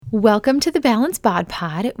Welcome to the Balance Bod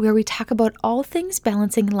Pod, where we talk about all things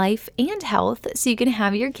balancing life and health so you can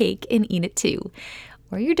have your cake and eat it too.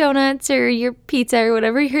 Or your donuts or your pizza or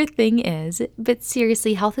whatever your thing is. But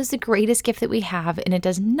seriously, health is the greatest gift that we have, and it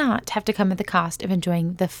does not have to come at the cost of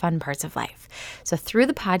enjoying the fun parts of life. So through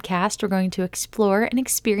the podcast, we're going to explore and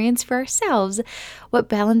experience for ourselves what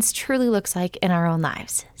balance truly looks like in our own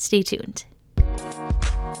lives. Stay tuned.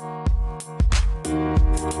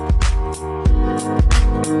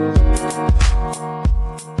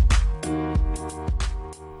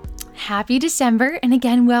 Happy December, and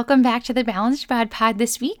again, welcome back to the Balanced Bod Pod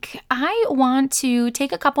this week. I want to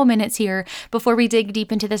take a couple minutes here before we dig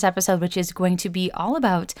deep into this episode, which is going to be all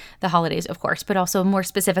about the holidays, of course, but also more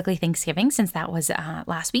specifically Thanksgiving, since that was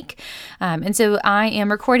last week. And so I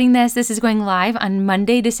am recording this. This is going live on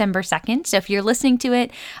Monday, December 2nd. So if you're listening to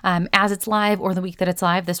it as it's live or the week that it's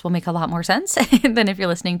live, this will make a lot more sense than if you're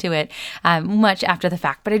listening to it much after the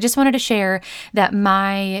fact. But I just wanted to share that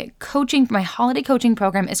my holiday coaching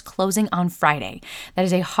program is closing on Friday. That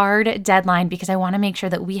is a hard deadline because I want to make sure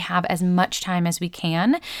that we have as much time as we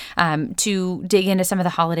can to dig into some of the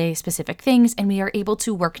holiday specific things, and we are able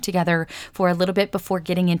to work together for a little bit before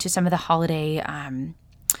getting into some of the holiday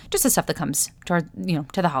just the stuff that comes to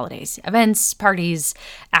the holidays, events, parties,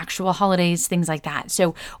 actual holidays, things like that.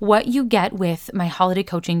 So what you get with my holiday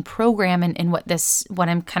coaching program and what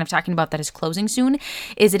I'm kind of talking about that is closing soon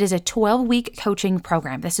is it is a 12-week coaching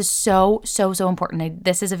program. This is so important.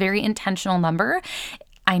 This is a very intentional number.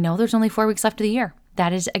 I know there's only 4 weeks left of the year.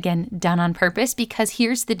 That is, again, done on purpose because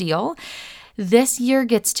here's the deal. This year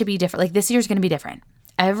gets to be different. Like, this year's going to be different.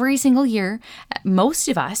 Every single year, most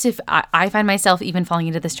of us, if I find myself even falling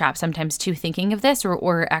into this trap sometimes too, thinking of this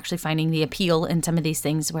or actually finding the appeal in some of these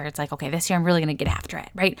things where it's like, okay, this year I'm really going to get after it,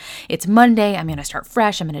 right? It's Monday. I'm going to start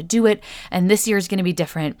fresh. I'm going to do it. And this year is going to be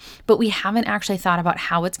different. But we haven't actually thought about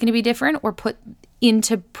how it's going to be different or put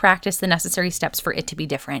into practice the necessary steps for it to be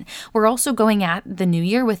different. We're also going at the new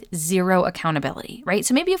year with zero accountability, right?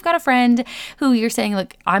 So maybe you've got a friend who you're saying,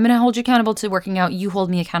 look, I'm going to hold you accountable to working out. You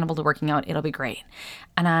hold me accountable to working out. It'll be great.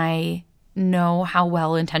 And I know how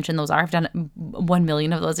well-intentioned those are. I've done 1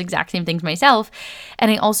 million of those exact same things myself. And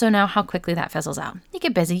I also know how quickly that fizzles out. You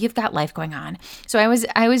get busy, you've got life going on. So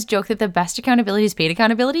I always joke that the best accountability is paid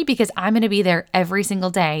accountability because I'm going to be there every single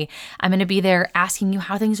day. I'm going to be there asking you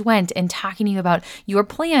how things went and talking to you about your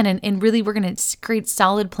plan. And really, we're going to create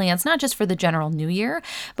solid plans, not just for the general new year,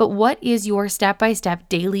 but what is your step-by-step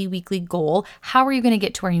daily, weekly goal? How are you going to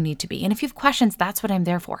get to where you need to be? And if you have questions, that's what I'm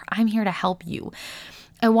there for. I'm here to help you.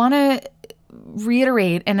 I want to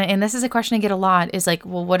reiterate, and this is a question I get a lot, is like,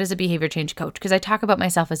 well, what is a behavior change coach? Because I talk about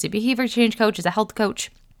myself as a behavior change coach, as a health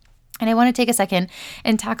coach. And I want to take a second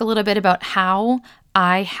and talk a little bit about how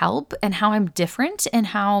I help and how I'm different and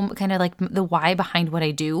how kind of like the why behind what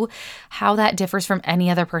I do, how that differs from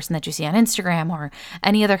any other person that you see on Instagram or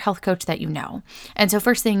any other health coach that you know. And so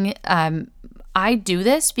first thing, I do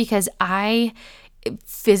this because I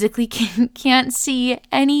physically can't see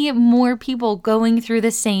any more people going through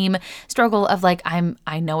the same struggle of like,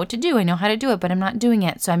 I know what to do. I know how to do it, but I'm not doing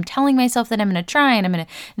it. So I'm telling myself that I'm going to try and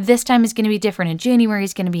this time is going to be different and January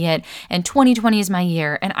is going to be it. And 2020 is my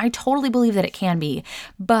year. And I totally believe that it can be,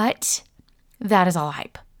 but that is all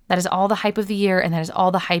hype. That is all the hype of the year, and that is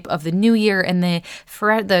all the hype of the new year and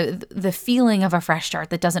the feeling of a fresh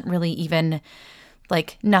start that doesn't really even,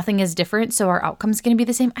 like, nothing is different, so our outcome's going to be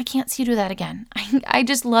the same. I can't see you do that again. I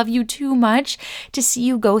just love you too much to see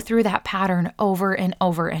you go through that pattern over and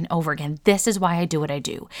over and over again. This is why I do what I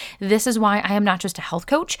do. This is why I am not just a health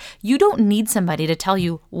coach. You don't need somebody to tell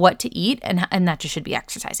you what to eat and that you should be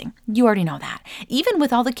exercising. You already know that. Even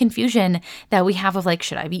with all the confusion that we have of like,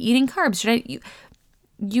 should I be eating carbs?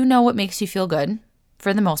 You know what makes you feel good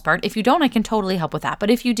for the most part. If you don't, I can totally help with that.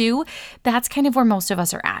 But if you do, that's kind of where most of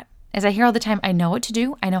us are at. As I hear all the time, I know what to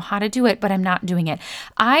do, I know how to do it, but I'm not doing it.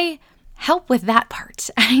 I help with that part.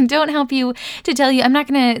 I don't help you to tell you, I'm not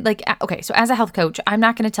going to so as a health coach, I'm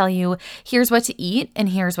not going to tell you, here's what to eat and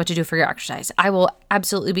here's what to do for your exercise. I will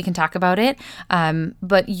absolutely, we can talk about it.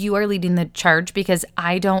 But you are leading the charge because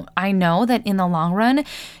I know that in the long run,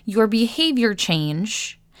 your behavior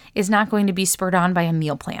change is not going to be spurred on by a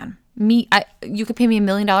meal plan. You could pay me $1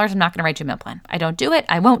 million. I'm not going to write you a meal plan. I don't do it.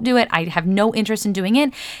 I won't do it. I have no interest in doing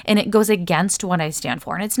it. And it goes against what I stand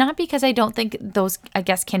for. And it's not because I don't think those, I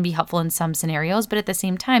guess, can be helpful in some scenarios, but at the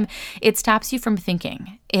same time, it stops you from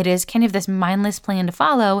thinking. It is kind of this mindless plan to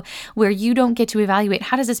follow where you don't get to evaluate,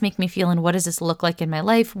 how does this make me feel? And what does this look like in my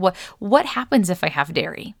life? What happens if I have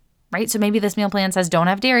dairy? Right? So maybe this meal plan says don't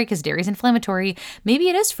have dairy because dairy is inflammatory. Maybe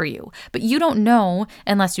it is for you, but you don't know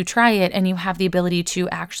unless you try it and you have the ability to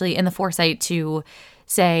actually, and the foresight to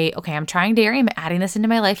say, okay, I'm trying dairy. I'm adding this into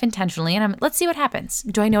my life intentionally, and let's see what happens.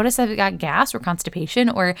 Do I notice I've got gas or constipation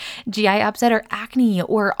or GI upset or acne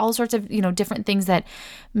or all sorts of, different things that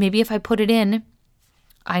maybe if I put it in,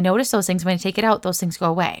 I notice those things. When I take it out, those things go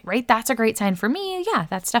away, right? That's a great sign for me. Yeah,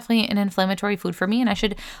 that's definitely an inflammatory food for me, and I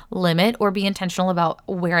should limit or be intentional about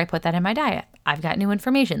where I put that in my diet. I've got new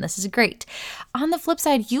information. This is great. On the flip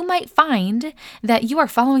side, you might find that you are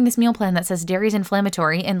following this meal plan that says dairy is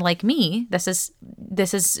inflammatory, and like me, this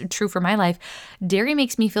is true for my life. Dairy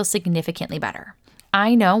makes me feel significantly better.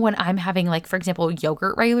 I know when I'm having, like, for example,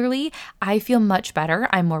 yogurt regularly, I feel much better.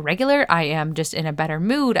 I'm more regular. I am just in a better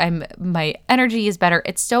mood. My energy is better.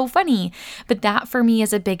 It's so funny, but that for me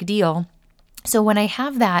is a big deal. So when I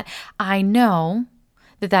have that, I know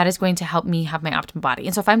that is going to help me have my optimal body.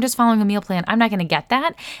 And so if I'm just following a meal plan, I'm not going to get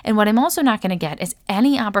that. And what I'm also not going to get is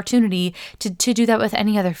any opportunity to do that with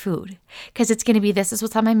any other food, because it's going to be, this is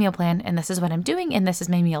what's on my meal plan, and this is what I'm doing, and this is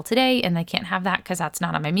my meal today, and I can't have that because that's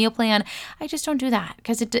not on my meal plan. I just don't do that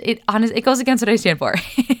because it goes against what I stand for.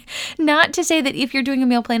 Not to say that if you're doing a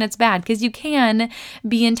meal plan, it's bad, because you can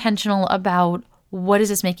be intentional about what is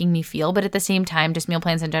this making me feel, but at the same time, just meal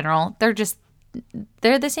plans in general, they're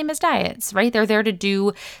the same as diets, right? They're there to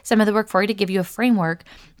do some of the work for you, to give you a framework,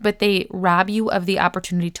 but they rob you of the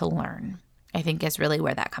opportunity to learn, I think is really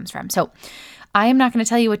where that comes from. So I am not going to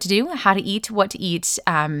tell you what to do, how to eat, what to eat.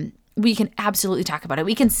 We can absolutely talk about it.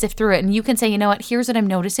 We can sift through it, and you can say, you know what, here's what I'm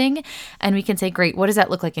noticing. And we can say, great, what does that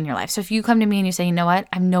look like in your life? So if you come to me and you say, you know what,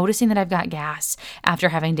 I'm noticing that I've got gas after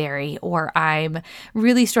having dairy, or I'm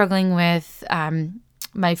really struggling with,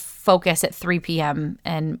 my focus at 3 p.m.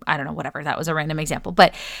 and I don't know, whatever, that was a random example.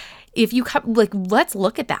 But if you come, like, let's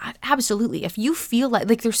look at that. Absolutely. If you feel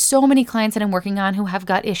like there's so many clients that I'm working on who have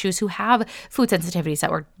gut issues, who have food sensitivities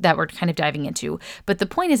that we're kind of diving into. But the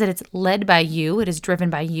point is that it's led by you. It is driven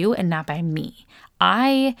by you and not by me.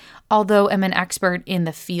 I, although am an expert in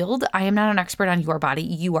the field, I am not an expert on your body.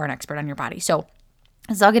 You are an expert on your body. So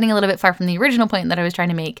it's all getting a little bit far from the original point that I was trying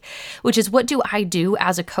to make, which is, what do I do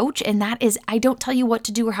as a coach? And that is, I don't tell you what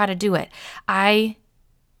to do or how to do it.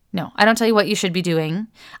 No, I don't tell you what you should be doing.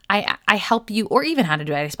 I help you, or even how to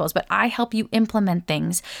do it, I suppose, but I help you implement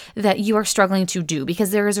things that you are struggling to do,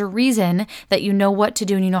 because there is a reason that you know what to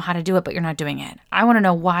do and you know how to do it, but you're not doing it. I want to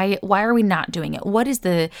know why are we not doing it? What's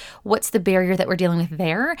the barrier that we're dealing with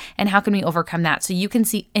there, and how can we overcome that so you can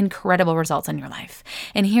see incredible results in your life?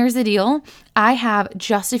 And here's the deal. I have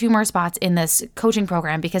just a few more spots in this coaching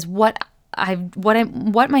program, because what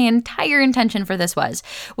my entire intention for this was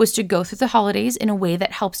to go through the holidays in a way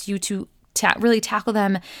that helps you to really tackle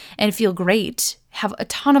them and feel great, have a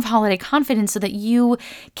ton of holiday confidence, so that you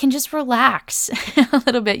can just relax a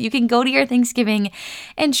little bit. You can go to your Thanksgiving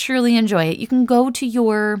and truly enjoy it. You can go to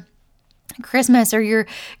your Christmas or your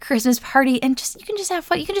Christmas party and you can just have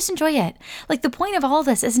fun. You can just enjoy it. Like, the point of all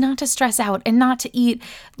this is not to stress out and not to eat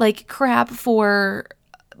like crap for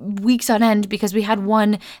weeks on end because we had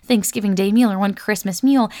one Thanksgiving Day meal or one Christmas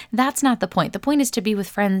meal. That's not the point. The point is to be with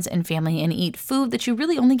friends and family and eat food that you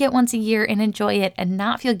really only get once a year, and enjoy it, and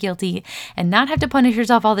not feel guilty, and not have to punish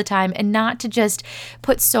yourself all the time, and not to just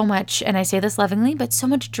put so much, and I say this lovingly, but so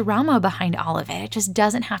much drama behind all of it. It just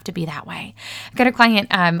doesn't have to be that way. I've got a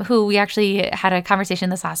client who we actually had a conversation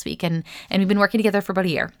this last week, and we've been working together for about a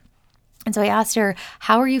year. And so I asked her,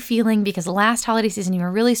 how are you feeling? Because last holiday season, you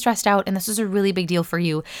were really stressed out, and this was a really big deal for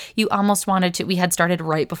you. You almost wanted to, we had started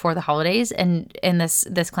right before the holidays, and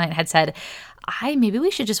this client had said, maybe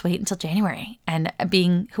we should just wait until January. And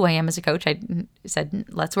being who I am as a coach, I said,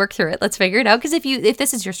 let's work through it. Let's figure it out. Because if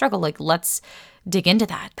this is your struggle, like, let's dig into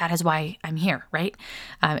that. That is why I'm here, right?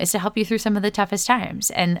 Is to help you through some of the toughest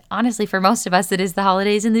times. And honestly, for most of us, it is the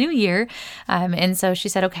holidays and the new year. And so she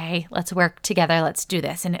said, okay, let's work together. Let's do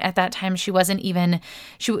this. And at that time, she wasn't even,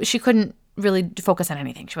 she couldn't really focus on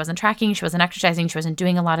anything. She wasn't tracking. She wasn't exercising. She wasn't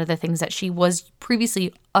doing a lot of the things that she was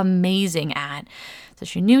previously amazing at. So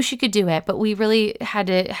she knew she could do it, but we really had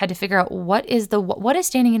to figure out what is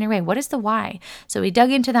standing in her way? What is the why? So we dug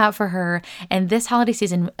into that for her. And this holiday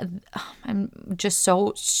season, I'm just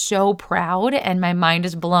so proud, and my mind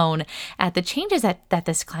is blown at the changes that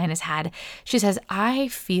this client has had. She says, I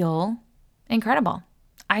feel incredible.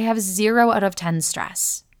 I have 0 out of 10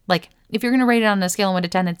 stress. Like, if you're going to rate it on a scale of 1 to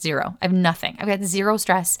 10, it's 0. I have nothing. I've got 0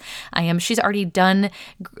 stress. She's already done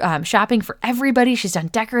shopping for everybody. She's done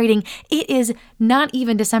decorating. It is not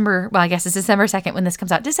even December. Well, I guess it's December 2nd when this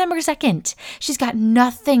comes out. December 2nd. She's got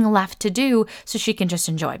nothing left to do, so she can just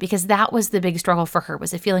enjoy, because that was the big struggle for her,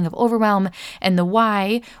 was a feeling of overwhelm. And the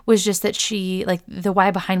why was just that the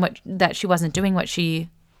why behind that she wasn't doing what she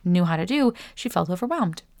knew how to do, she felt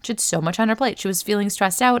overwhelmed. She had so much on her plate. She was feeling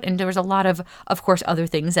stressed out, and there was a lot of course, other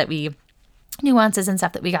things that we nuances and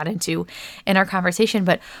stuff that we got into in our conversation.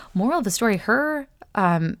 But moral of the story, her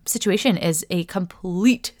situation is a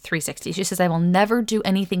complete 360. She says, I will never do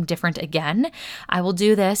anything different again. I will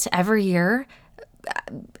do this every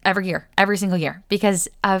single year, because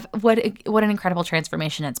of what an incredible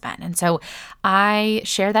transformation it's been. And so I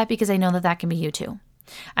share that because I know that can be you too.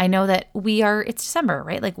 I know that it's December,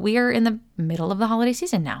 right? Like, we are in the middle of the holiday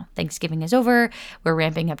season now. Thanksgiving is over. We're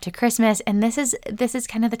ramping up to Christmas. And this is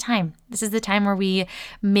kind of the time. This is the time where we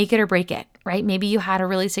make it or break it, right? Maybe you had a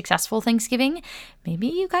really successful Thanksgiving. Maybe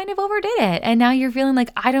you kind of overdid it. And now you're feeling like,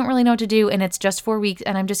 I don't really know what to do. And it's just 4 weeks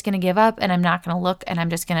and I'm just going to give up and I'm not going to look and I'm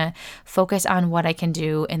just going to focus on what I can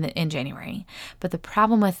do in January. But the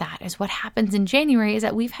problem with that is what happens in January is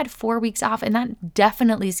that we've had 4 weeks off, and that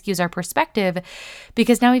definitely skews our perspective,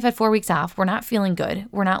 because now we've had 4 weeks off. We're not feeling good.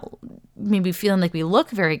 We're not maybe feeling like we look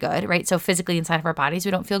very good, right? So physically inside of our bodies,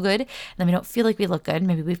 we don't feel good. And then we don't feel like we look good.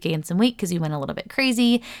 Maybe we've gained some weight because we went a little bit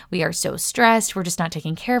crazy. We are so stressed. We're just not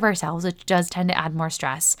taking care of ourselves, which does tend to add more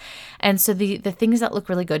stress. And so the things that look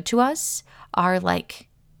really good to us are like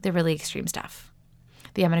the really extreme stuff.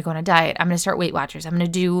 I'm going to go on a diet. I'm going to start Weight Watchers. I'm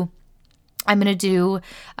going to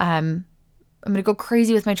go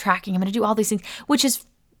crazy with my tracking. I'm going to do all these things, which is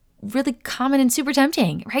really common and super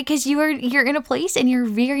tempting, right? Because you're in a place and you're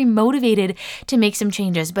very motivated to make some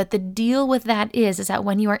changes. But the deal with that is that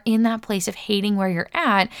when you are in that place of hating where you're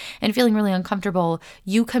at and feeling really uncomfortable,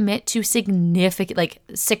 you commit to significant, like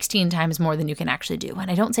 16 times more than you can actually do.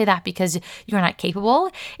 And I don't say that because you're not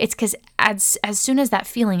capable. It's because as soon as that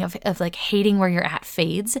feeling of like hating where you're at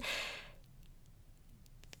fades,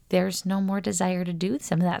 there's no more desire to do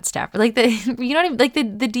some of that stuff. Like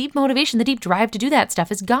the deep motivation, the deep drive to do that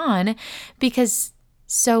stuff is gone, because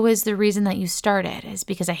so is the reason that you started, is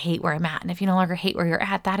because I hate where I'm at. And if you no longer hate where you're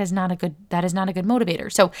at, that is not a good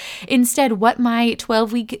motivator. So instead, what my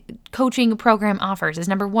 12-week coaching program offers is,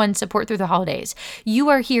 number one, support through the holidays. You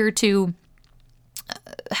are here to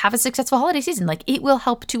have a successful holiday season. Like, it will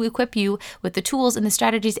help to equip you with the tools and the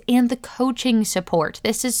strategies and the coaching support.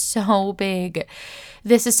 This is so big.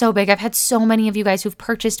 I've had so many of you guys who've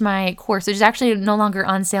purchased my course, which is actually no longer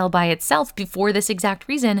on sale by itself before this exact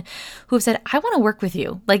reason, who have said, I want to work with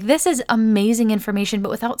you. Like, this is amazing information, but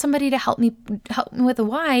without somebody to help me with the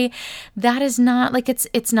why, that is not, like,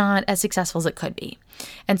 it's not as successful as it could be.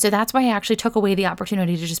 And so that's why I actually took away the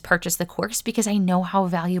opportunity to just purchase the course, because I know how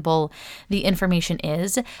valuable the information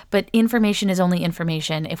is, but information is only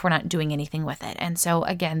information if we're not doing anything with it. And so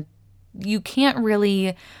again, you can't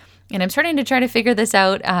really, and I'm starting to try to figure this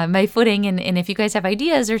out, my footing, and if you guys have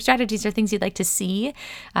ideas or strategies or things you'd like to see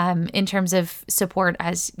in terms of support,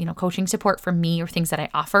 as you know, coaching support from me or things that I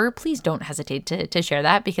offer, please don't hesitate to share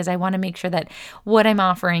that, because I want to make sure that what I'm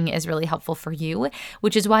offering is really helpful for you,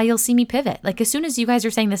 which is why you'll see me pivot. Like, as soon as you guys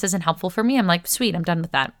are saying this isn't helpful for me, I'm like, sweet, I'm done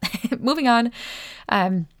with that. Moving on.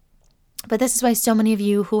 But this is why so many of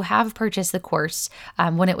you who have purchased the course,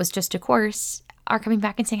 when it was just a course, are coming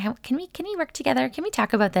back and saying, can we work together? Can we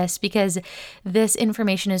talk about this? Because this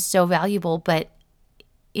information is so valuable, but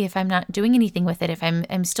if I'm not doing anything with it, if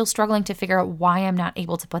I'm still struggling to figure out why I'm not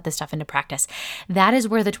able to put this stuff into practice, that is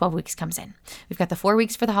where the 12 weeks comes in. We've got the 4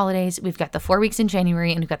 weeks for the holidays, we've got the 4 weeks in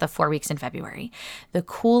January, and we've got the 4 weeks in February. The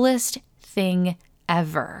coolest thing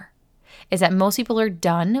ever is that most people are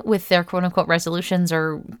done with their quote unquote resolutions,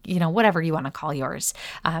 or, you know, whatever you want to call yours,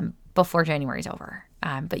 before January is over.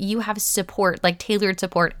 But you have support, like tailored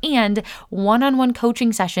support, and one-on-one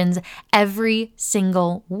coaching sessions every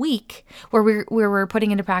single week where we're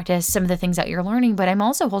putting into practice some of the things that you're learning, but I'm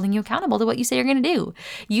also holding you accountable to what you say you're going to do.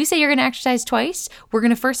 You say you're going to exercise twice. We're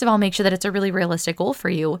going to first of all make sure that it's a really realistic goal for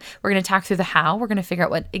you. We're going to talk through the how. We're going to figure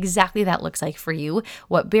out what exactly that looks like for you,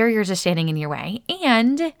 what barriers are standing in your way,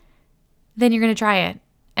 and then you're going to try it.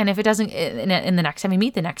 And if it doesn't, in the next time we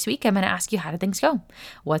meet the next week, I'm going to ask you, how did things go?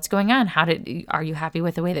 What's going on? Are you happy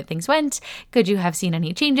with the way that things went? Could you have seen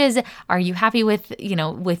any changes? Are you happy with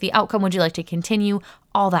the outcome? Would you like to continue?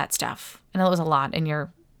 All that stuff. I know it was a lot in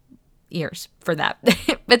your ears for that,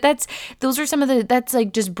 but that's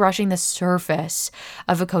like just brushing the surface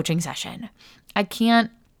of a coaching session. I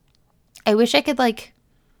wish I could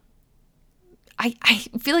I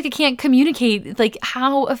feel like I can't communicate like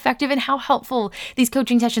how effective and how helpful these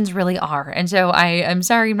coaching sessions really are. And so I'm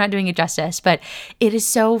sorry I'm not doing it justice, but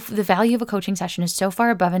the value of a coaching session is so far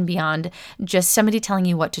above and beyond just somebody telling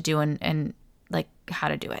you what to do and like how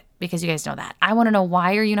to do it, because you guys know that. I want to know,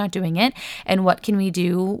 why are you not doing it, and what can we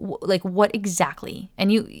do? Like, what exactly?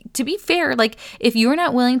 And you, to be fair, like if you're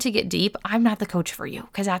not willing to get deep, I'm not the coach for you,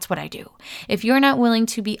 because that's what I do. If you're not willing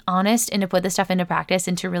to be honest and to put this stuff into practice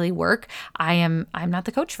and to really work, I'm not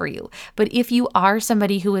the coach for you. But if you are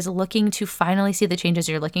somebody who is looking to finally see the changes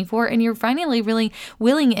you're looking for, and you're finally really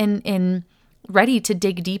willing and ready to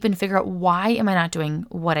dig deep and figure out, why am I not doing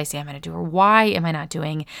what I say I'm going to do? Or why am I not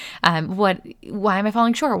doing why am I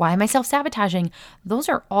falling short? Why am I self-sabotaging? Those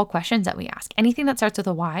are all questions that we ask. Anything that starts with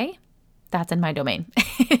a why, that's in my domain.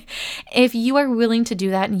 If you are willing to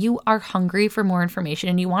do that, and you are hungry for more information,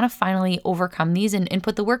 and you want to finally overcome these and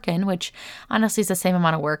put the work in, which honestly is the same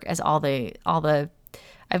amount of work as all the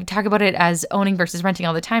I talk about it as owning versus renting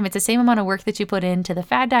all the time. It's the same amount of work that you put into the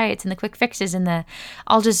fad diets and the quick fixes and the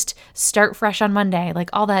I'll just start fresh on Monday. Like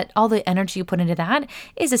all the energy you put into that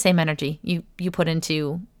is the same energy you put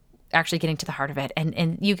into actually getting to the heart of it.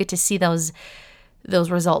 And you get to see those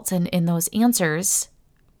results and those answers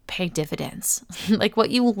pay dividends. Like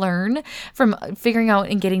what you learn from figuring out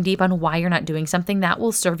and getting deep on why you're not doing something, that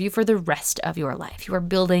will serve you for the rest of your life. You're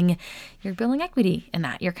building equity in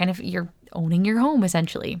that. You're owning your home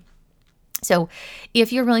essentially. So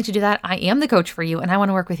if you're willing to do that, I am the coach for you, and I want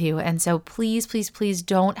to work with you. And so please, please, please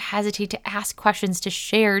don't hesitate to ask questions, to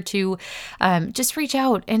share, to just reach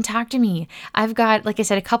out and talk to me. I've got, like I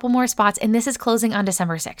said, a couple more spots, and this is closing on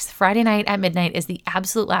December 6th. Friday night at midnight is the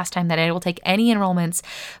absolute last time that I will take any enrollments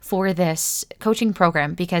for this coaching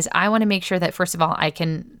program, because I want to make sure that, first of all, I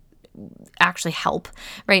can actually help,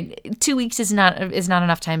 right? 2 weeks is not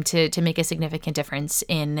enough time to make a significant difference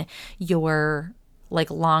in your like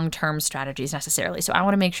long-term strategies necessarily. So I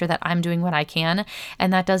want to make sure that I'm doing what I can.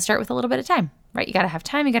 And that does start with a little bit of time, right? You got to have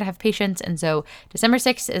time, you got to have patience. And so December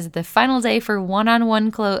 6th is the final day for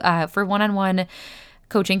one-on-one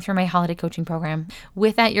coaching through my holiday coaching program.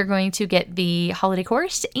 With that, you're going to get the holiday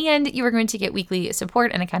course, and you are going to get weekly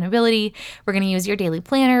support and accountability. We're going to use your daily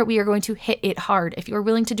planner. We are going to hit it hard. If you are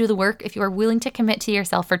willing to do the work, if you are willing to commit to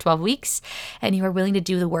yourself for 12 weeks, and you are willing to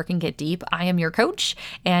do the work and get deep, I am your coach,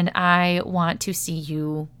 and I want to see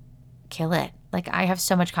you kill it. Like, I have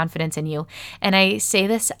so much confidence in you. And I say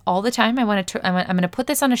this all the time. I'm going to put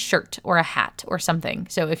this on a shirt or a hat or something.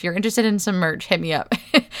 So if you're interested in some merch, hit me up.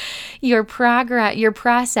 Your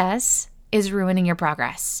process is ruining your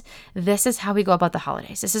progress. This is how we go about the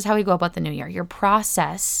holidays. This is how we go about the new year. Your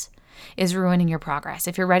process is ruining your progress.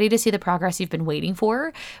 If you're ready to see the progress you've been waiting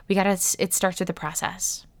for, it starts with the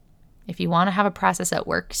process. If you want to have a process that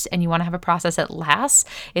works and you want to have a process that lasts,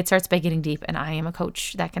 it starts by getting deep. And I am a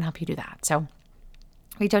coach that can help you do that. So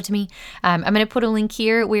reach out to me. I'm going to put a link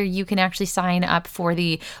here where you can actually sign up for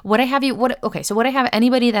any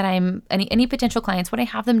potential clients, what I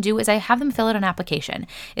have them do is I have them fill out an application.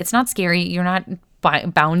 It's not scary. You're not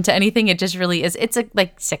bound to anything. It just really is. It's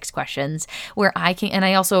like 6 questions where and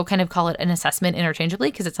I also kind of call it an assessment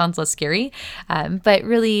interchangeably because it sounds less scary. But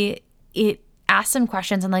really ask some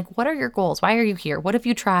questions and like, what are your goals? Why are you here? What have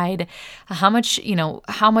you tried? How much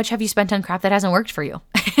have you spent on crap that hasn't worked for you?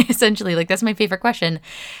 Essentially, like that's my favorite question.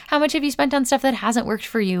 How much have you spent on stuff that hasn't worked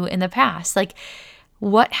for you in the past? Like,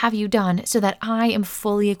 what have you done so that I am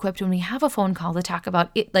fully equipped when we have a phone call to talk about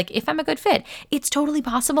it? Like, if I'm a good fit, it's totally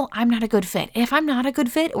possible I'm not a good fit. If I'm not a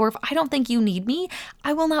good fit, or if I don't think you need me,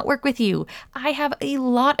 I will not work with you. I have a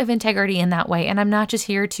lot of integrity in that way. And I'm not just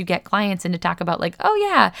here to get clients and to talk about like, oh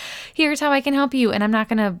yeah, here's how I can help you. And I'm not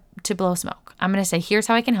going to blow smoke. I'm going to say, here's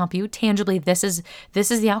how I can help you tangibly. This is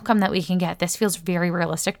the outcome that we can get. This feels very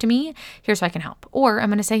realistic to me. Here's how I can help. Or I'm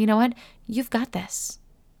going to say, you know what? You've got this.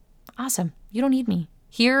 Awesome. You don't need me.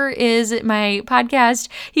 Here is my podcast.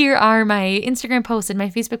 Here are my Instagram posts and my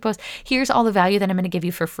Facebook posts. Here's all the value that I'm going to give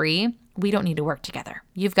you for free. We don't need to work together.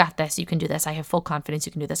 You've got this. You can do this. I have full confidence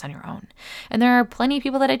you can do this on your own. And there are plenty of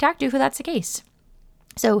people that I talk to who that's the case.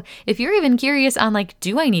 So if you're even curious on like,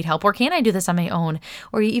 do I need help or can I do this on my own?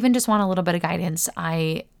 Or you even just want a little bit of guidance,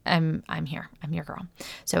 I'm here. I'm your girl.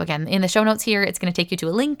 So again, in the show notes here, it's going to take you to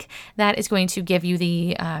a link that is going to give you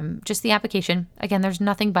the just the application. Again, there's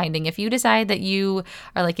nothing binding. If you decide that you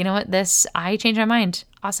are like, you know what, I changed my mind.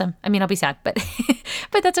 Awesome. I mean, I'll be sad, but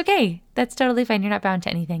but that's okay. That's totally fine. You're not bound to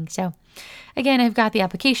anything. So again, I've got the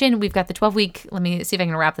application. We've got the 12-week. Let me see if I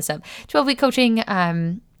can wrap this up. 12-week coaching.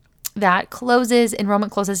 That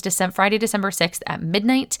enrollment closes Friday, December 6th at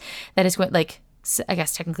midnight. That is I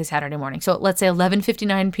guess technically Saturday morning. So let's say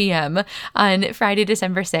 11:59 p.m. on Friday,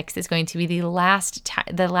 December 6th is going to be the last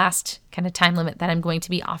kind of time limit that I'm going to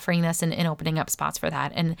be offering this and opening up spots for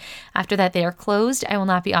that. And after that, they are closed. I will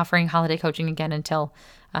not be offering holiday coaching again until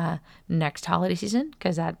next holiday season,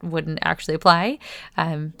 because that wouldn't actually apply.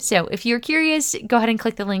 So if you're curious, go ahead and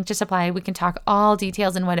click the link to apply. We can talk all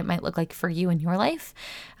details and what it might look like for you in your life.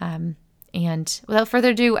 And without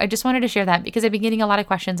further ado, I just wanted to share that because I've been getting a lot of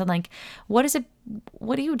questions on like, what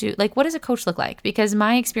do you do? Like, what does a coach look like? Because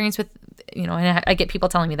my experience with, and I get people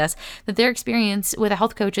telling me this, that their experience with a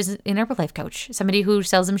health coach is an Herbalife coach, somebody who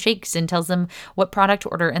sells them shakes and tells them what product to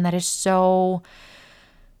order. And that is so,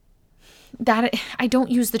 that I don't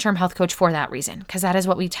use the term health coach for that reason, because that is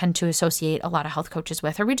what we tend to associate a lot of health coaches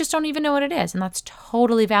with, or we just don't even know what it is. And that's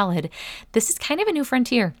totally valid. This is kind of a new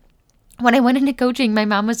frontier. When I went into coaching, my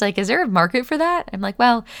mom was like, is there a market for that? I'm like,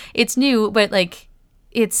 well, it's new, but like,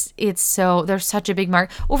 it's so, there's such a big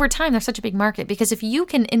market over time. There's such a big market because if you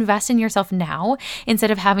can invest in yourself now,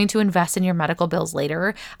 instead of having to invest in your medical bills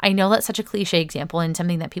later, I know that's such a cliche example and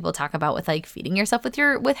something that people talk about with like feeding yourself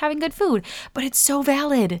with having good food, but it's so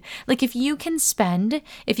valid. Like if you can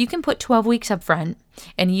put 12 weeks up front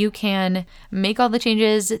and you can make all the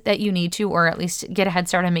changes that you need to, or at least get a head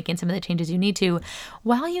start on making some of the changes you need to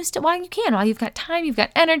while you've got time, you've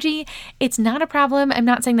got energy, it's not a problem. I'm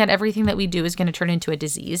not saying that everything that we do is going to turn into a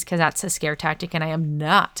disease, because that's a scare tactic. And I am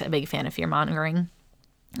not a big fan of fear mongering.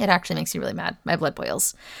 It actually makes me really mad. My blood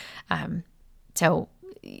boils. So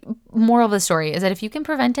moral of the story is that if you can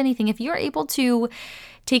prevent anything, if you're able to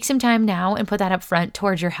take some time now and put that up front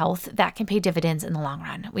towards your health, that can pay dividends in the long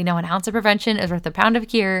run. We know an ounce of prevention is worth a pound of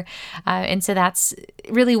cure. And so that's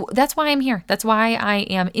why I'm here. That's why I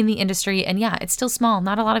am in the industry. And yeah, it's still small.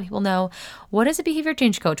 Not a lot of people know, what is a behavior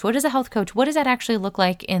change coach? What is a health coach? What does that actually look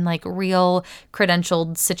like in like real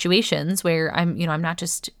credentialed situations where I'm not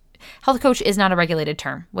just, health coach is not a regulated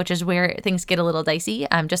term, which is where things get a little dicey.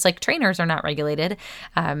 Just like trainers are not regulated,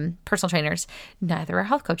 personal trainers, neither are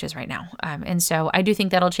health coaches right now. And so I do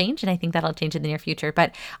think that'll change, and I think that'll change in the near future.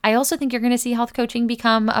 But I also think you're going to see health coaching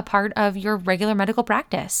become a part of your regular medical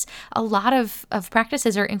practice. A lot of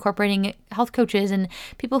practices are incorporating health coaches and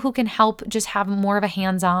people who can help just have more of a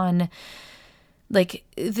hands-on. Like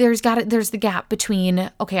there's the gap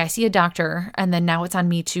between, okay, I see a doctor and then now it's on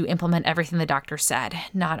me to implement everything the doctor said.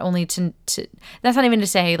 Not only to that's not even to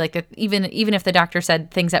say like that even if the doctor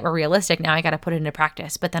said things that were realistic, now I got to put it into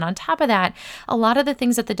practice. But then on top of that, a lot of the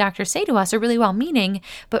things that the doctors say to us are really well meaning,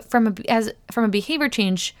 but from a behavior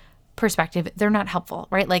change perspective, they're not helpful,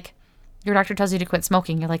 right? Like your doctor tells you to quit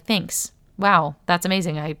smoking. You're like, thanks. Wow, that's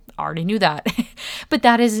amazing. I already knew that. But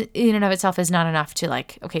that is in and of itself is not enough to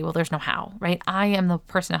like, okay, well, there's no how, right? I am the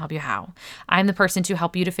person to help you how. I'm the person to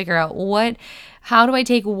help you to figure out how do I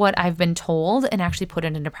take what I've been told and actually put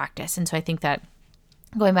it into practice. And so I think that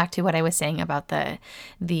going back to what I was saying about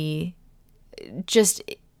the just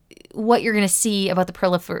what you're going to see about the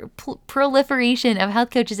proliferation of health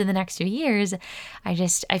coaches in the next few years, I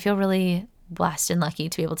feel really blessed and lucky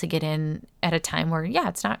to be able to get in at a time where, yeah,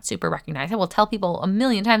 it's not super recognized. I will tell people a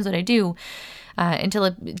million times what I do until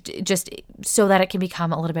it just so that it can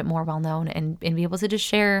become a little bit more well-known and be able to just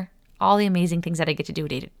share all the amazing things that I get to do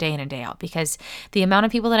day in and day out, because the amount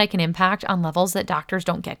of people that I can impact on levels that doctors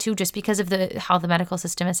don't get to just because of how the medical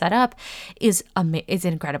system is set up is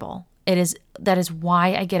incredible. That is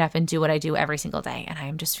why I get up and do what I do every single day. And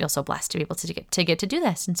I just feel so blessed to be able to get to do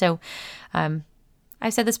this. And so,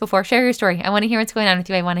 I've said this before, share your story. I want to hear what's going on with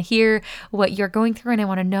you. I want to hear what you're going through, and I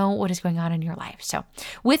want to know what is going on in your life. So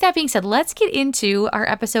with that being said, let's get into our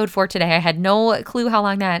episode for today. I had no clue how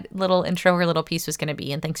long that little intro or little piece was going to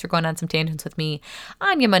be. And thanks for going on some tangents with me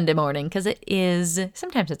on your Monday morning, because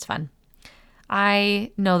sometimes it's fun.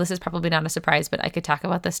 I know this is probably not a surprise, but I could talk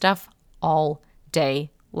about this stuff all day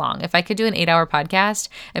long. If I could do an 8-hour podcast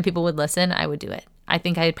and people would listen, I would do it. I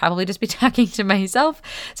think I'd probably just be talking to myself,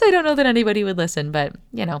 so I don't know that anybody would listen, but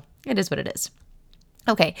it is what it is.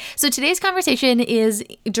 Okay, so today's conversation is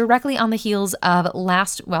directly on the heels of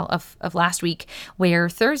last week, where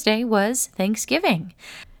Thursday was Thanksgiving.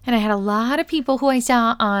 And I had a lot of people who I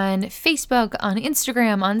saw on Facebook, on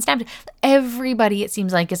Instagram, on Snapchat. Everybody, it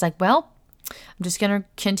seems like, is like, well, I'm just going to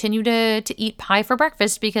continue to eat pie for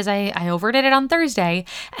breakfast because I overdid it on Thursday.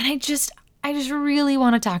 And I just really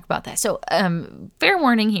want to talk about that. So fair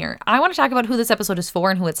warning here. I want to talk about who this episode is for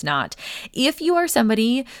and who it's not. If you are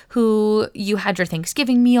somebody who you had your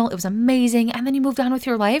Thanksgiving meal, it was amazing, and then you moved on with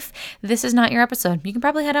your life, this is not your episode. You can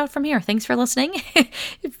probably head out from here. Thanks for listening.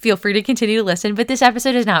 Feel free to continue to listen, but this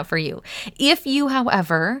episode is not for you. If you,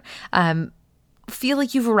 however, feel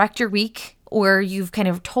like you've wrecked your week, or you've kind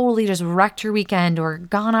of totally just wrecked your weekend or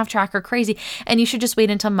gone off track or crazy, and you should just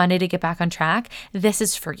wait until Monday to get back on track, this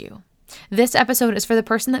is for you. This episode is for the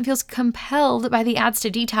person that feels compelled by the ads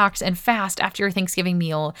to detox and fast after your Thanksgiving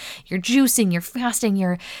meal. You're juicing, you're fasting,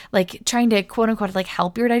 you're like trying to quote unquote like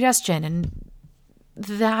help your digestion, and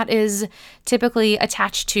that is typically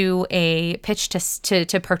attached to a pitch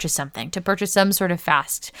to purchase something, to purchase some sort of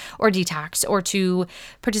fast or detox, or to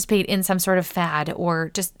participate in some sort of fad, or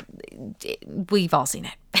just, we've all seen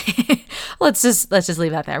it. Let's just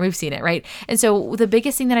leave that there. We've seen it, right? And so the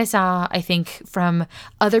biggest thing that I saw, I think, from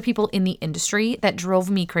other people in the industry that drove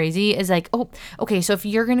me crazy is like, oh, okay, so if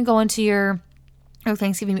you're going to go into your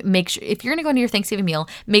Thanksgiving, if you're going to go into your Thanksgiving meal,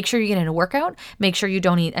 make sure you get in a workout, make sure you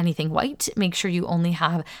don't eat anything white, make sure you only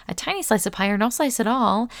have a tiny slice of pie or no slice at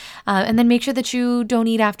all, and then make sure that you don't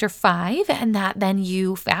eat after 5, and that then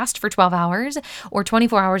you fast for 12 hours, or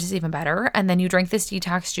 24 hours is even better, and then you drink this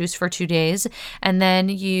detox juice for 2 days, and then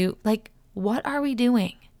you, like, what are we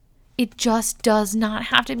doing? It just does not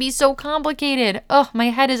have to be so complicated. Oh, my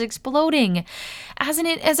head is exploding. As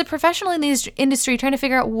a professional in the industry, trying to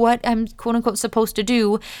figure out what I'm quote unquote supposed to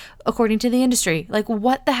do according to the industry. Like,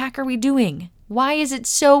 what the heck are we doing? Why is it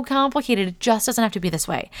so complicated? It just doesn't have to be this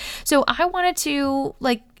way. So I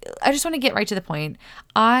just want to get right to the point.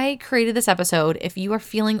 I created this episode if you are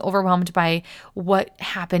feeling overwhelmed by what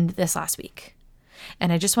happened this last week.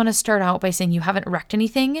 And I just want to start out by saying you haven't wrecked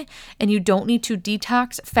anything, and you don't need to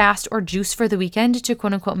detox, fast, or juice for the weekend to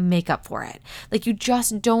quote unquote make up for it. Like, you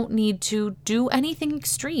just don't need to do anything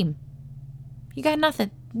extreme. You got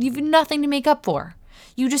nothing. You've nothing to make up for.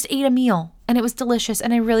 You just ate a meal and it was delicious,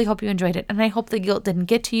 and I really hope you enjoyed it. And I hope the guilt didn't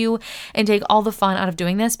get to you and take all the fun out of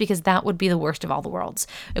doing this, because that would be the worst of all the worlds.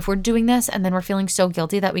 If we're doing this and then we're feeling so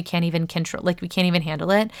guilty that we can't even control, like we can't even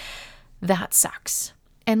handle it, that sucks.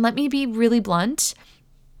 And let me be really blunt.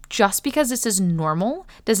 Just because this is normal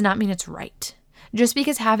does not mean it's right. Just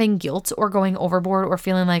because having guilt or going overboard or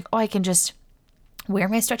feeling like, oh, I can just wear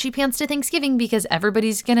my stretchy pants to Thanksgiving because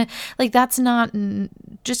everybody's gonna, like, that's not,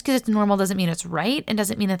 just because it's normal doesn't mean it's right, and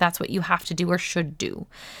doesn't mean that that's what you have to do or should do.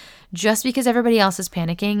 Just because everybody else is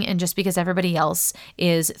panicking, and just because everybody else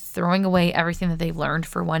is throwing away everything that they've learned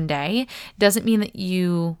for one day, doesn't mean that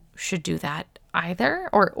you should do that either,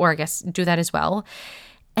 or I guess do that as well.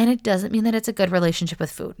 And it doesn't mean that it's a good relationship with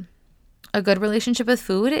food. A good relationship with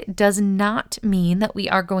food does not mean that we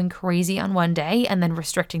are going crazy on one day and then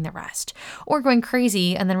restricting the rest, or going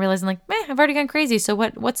crazy and then realizing like, I've already gone crazy. So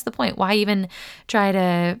what's the point? Why even try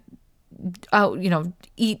to,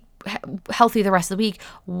 eat healthy the rest of the week?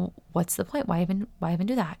 What's the point? Why even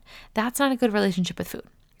do that? That's not a good relationship with food.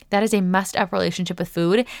 That is a messed up relationship with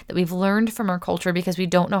food that we've learned from our culture because we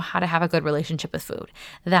don't know how to have a good relationship with food.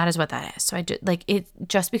 That is what that is. So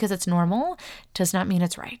just because it's normal does not mean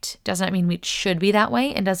it's right. Does not mean it should be that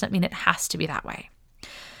way, and does not mean it has to be that way.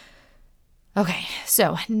 Okay,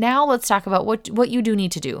 so now let's talk about what you do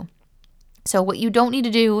need to do. So what you don't need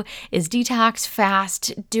to do is detox,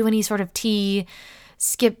 fast, do any sort of tea,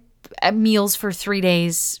 skip meals for 3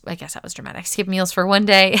 days. I guess that was dramatic. Skip meals for 1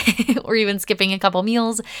 day, or even skipping a couple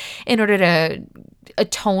meals in order to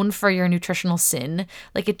atone for your nutritional sin.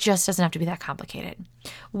 Like, it just doesn't have to be that complicated.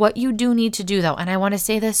 What you do need to do, though, and I want to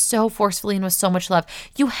say this so forcefully and with so much love,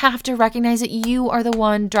 you have to recognize that you are the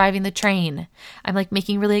one driving the train. I'm like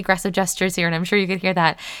making really aggressive gestures here, and I'm sure you could hear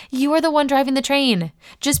that. You are the one driving the train.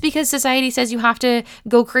 Just because society says you have to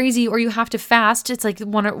go crazy or you have to fast, it's like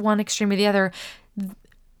one extreme or the other.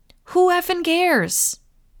 Who effing cares?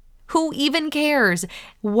 Who even cares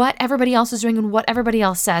what everybody else is doing and what everybody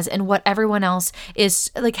else says and what everyone else is,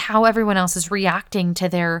 like, how everyone else is reacting to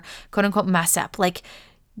their quote unquote mess up? Like,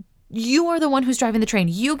 you are the one who's driving the train.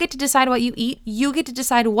 You get to decide what you eat. You get to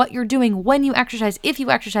decide what you're doing, when you exercise, if you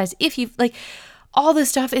exercise, like, all this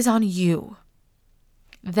stuff is on you.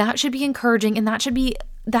 That should be encouraging, and that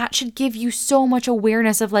should give you so much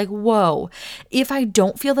awareness of like, whoa, if I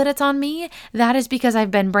don't feel that it's on me, that is because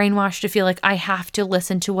I've been brainwashed to feel like I have to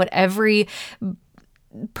listen to what every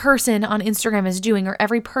person on Instagram is doing, or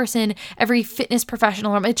every fitness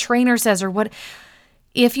professional or my trainer says, or what.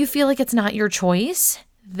 If you feel like it's not your choice,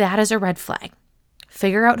 that is a red flag.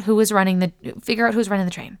 Figure out who's running the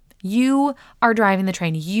train. You are driving the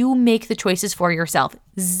train. You make the choices for yourself.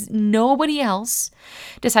 Nobody else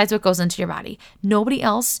decides what goes into your body. Nobody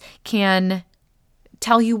else can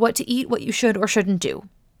tell you what to eat, what you should or shouldn't do.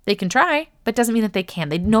 They can try, but doesn't mean that they can.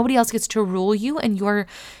 Nobody else gets to rule you and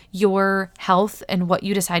your health and what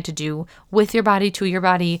you decide to do with your body, to your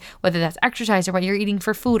body, whether that's exercise or what you're eating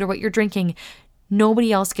for food or what you're drinking.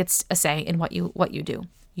 Nobody else gets a say in what you do.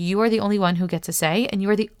 You are the only one who gets a say, and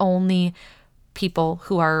you are the only people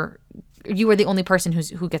who are You are the only person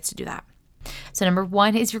who gets to do that. So number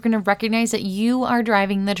 1 is you're going to recognize that you are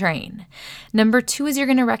driving the train. Number 2 is you're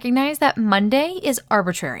going to recognize that Monday is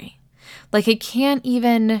arbitrary. Like, I can't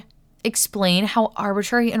even explain how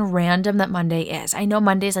arbitrary and random that Monday is. I know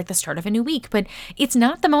Monday is like the start of a new week, but it's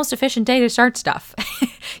not the most efficient day to start stuff.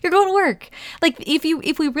 You're going to work. Like, if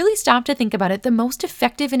we really stop to think about it, the most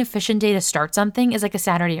effective and efficient day to start something is like a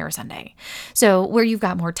Saturday or a Sunday. So where you've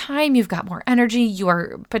got more time, you've got more energy,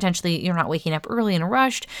 you're not waking up early and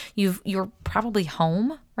rushed. You're probably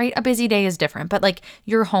home, right? A busy day is different, but like,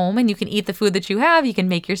 you're home and you can eat the food that you have, you can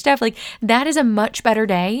make your stuff. Like, that is a much better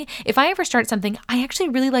day. If I ever start something, I actually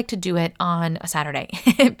really like to do it on a Saturday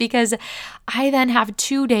because I then have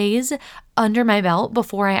 2 days under my belt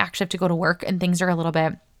before I actually have to go to work, and things are a little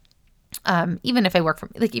bit, even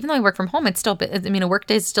though I work from home, it's still, a work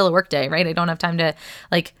day is still a work day, right? I don't have time to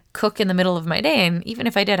like cook in the middle of my day. And even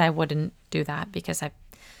if I did, I wouldn't do that because I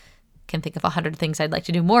can think of 100 things I'd like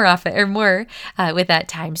to do more often or more with that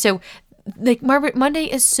time. So like, Monday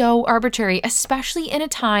is so arbitrary, especially in a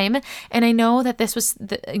time. And I know that this was,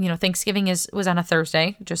 Thanksgiving was on a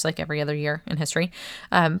Thursday, just like every other year in history.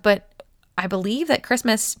 But I believe that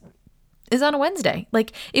Christmas is on a Wednesday.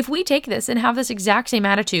 Like, if we take this and have this exact same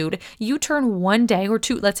attitude, you turn one day or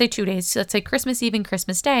two, let's say 2 days, let's say Christmas Eve and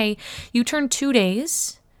Christmas Day, you turn 2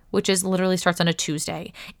 days, which is literally starts on a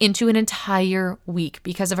Tuesday, into an entire week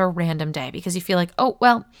because of a random day, because you feel like, oh,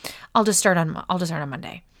 well, I'll just start on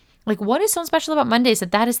Monday. Like, what is so special about Mondays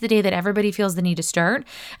that is the day that everybody feels the need to start,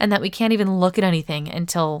 and that we can't even look at anything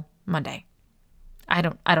until Monday? I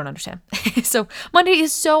don't understand. So Monday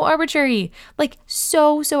is so arbitrary, like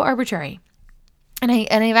so arbitrary. And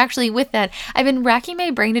I've actually, with that, I've been racking my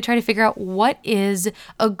brain to try to figure out what is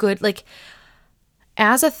a good, like,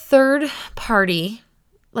 as a third party,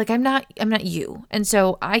 like, I'm not you. And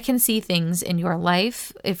so I can see things in your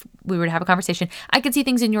life. If we were to have a conversation, I could see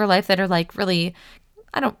things in your life that are like really,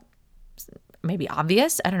 maybe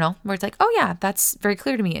obvious. I don't know, where it's like, oh yeah, that's very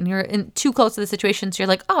clear to me. And you're too close to the situation. So you're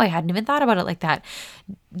like, oh, I hadn't even thought about it like that.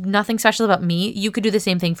 Nothing special about me. You could do the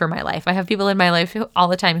same thing for my life. I have people in my life all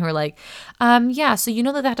the time who are like, yeah, so you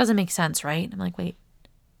know that doesn't make sense, right? I'm like, wait,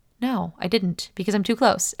 no, I didn't, because I'm too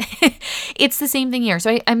close. It's the same thing here.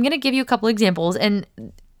 So I'm going to give you a couple examples, and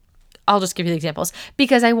I'll just give you the examples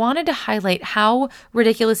because I wanted to highlight how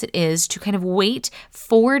ridiculous it is to kind of wait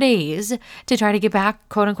 4 days to try to get back,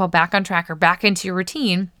 quote unquote, back on track or back into your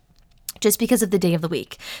routine just because of the day of the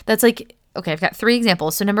week. That's like, okay, I've got 3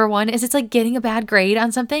 examples. So number 1 is it's like getting a bad grade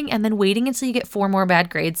on something and then waiting until you get 4 more bad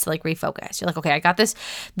grades to like refocus. You're like, okay, I got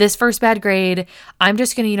this first bad grade. I'm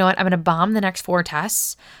just going to, I'm going to bomb the next 4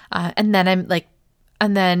 tests.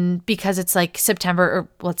 And then because it's like September, or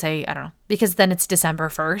let's say, I don't know, because then it's December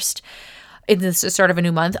 1st, it's the start of a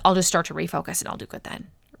new month, I'll just start to refocus and I'll do good then,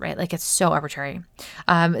 right? Like, it's so arbitrary.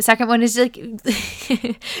 Second one is like,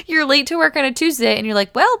 you're late to work on a Tuesday and you're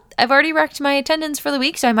like, well, I've already wrecked my attendance for the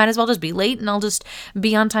week, so I might as well just be late and I'll just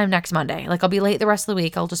be on time next Monday. Like, I'll be late the rest of the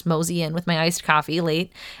week. I'll just mosey in with my iced coffee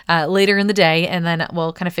later in the day, and then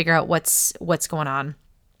we'll kind of figure out what's going on,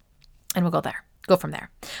 and we'll go from there.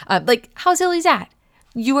 Like, how silly is that?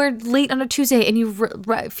 You are late on a Tuesday and you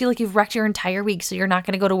feel like you've wrecked your entire week, so you're not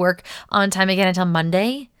going to go to work on time again until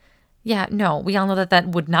Monday? Yeah, no, we all know that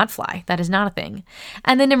would not fly. That is not a thing.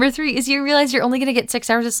 And then number 3 is you realize you're only going to get 6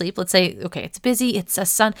 hours of sleep. Let's say, okay, it's busy. It's a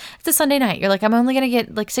Sunday night. You're like, I'm only going to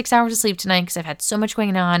get like 6 hours of sleep tonight because I've had so much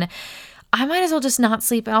going on. I might as well just not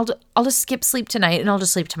sleep. I'll just skip sleep tonight and I'll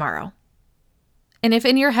just sleep tomorrow. And if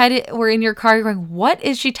in your head or in your car, you're going, what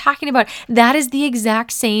is she talking about? That is the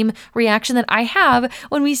exact same reaction that I have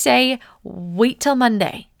when we say, wait till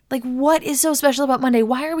Monday. Like, what is so special about Monday?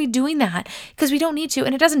 Why are we doing that? Because we don't need to,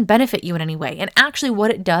 and it doesn't benefit you in any way. And actually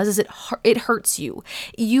what it does is it hurts you.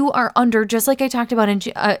 You are under, just like I talked about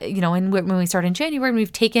when we started in January, and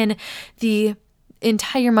we've taken the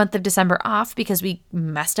entire month of December off because we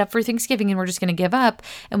messed up for Thanksgiving and we're just going to give up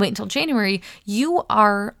and wait until January. You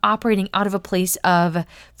are operating out of a place of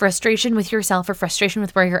frustration with yourself, or frustration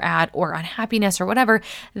with where you're at, or unhappiness or whatever.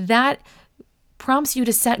 That prompts you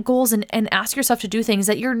to set goals and ask yourself to do things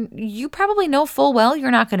that you probably know full well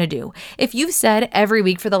you're not going to do. If you've said every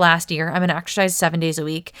week for the last year, I'm going to exercise 7 days a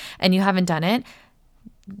week, and you haven't done it,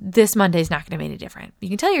 this Monday is not going to be any different. You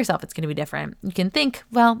can tell yourself it's going to be different. You can think,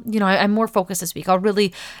 well, I'm more focused this week. I'll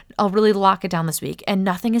really lock it down this week, and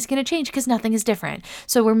nothing is going to change because nothing is different.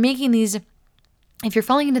 So we're making these, if you're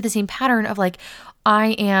falling into the same pattern of like,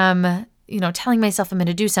 I am, telling myself I'm going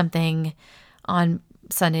to do something on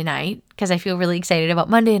Sunday night because I feel really excited about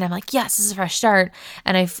Monday and I'm like, yes, this is a fresh start.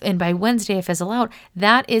 And by Wednesday I fizzle out.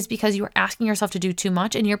 That is because you are asking yourself to do too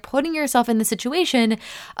much and you're putting yourself in the situation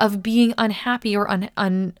of being unhappy or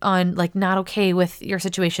like not okay with your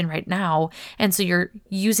situation right now. And so you're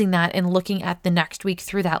using that and looking at the next week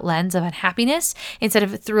through that lens of unhappiness instead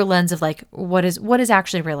of through a lens of like, what is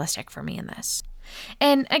actually realistic for me in this?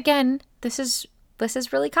 And again, this is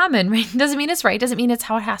really common, right? Doesn't mean it's right. Doesn't mean it's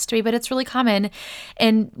how it has to be, but it's really common.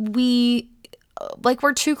 And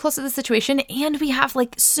we're too close to the situation and we have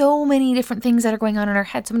like so many different things that are going on in our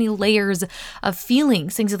head, so many layers of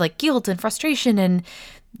feelings, things of like guilt and frustration and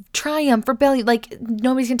triumph, rebellion, like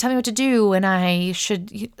nobody's gonna tell me what to do and I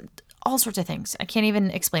should, all sorts of things. I can't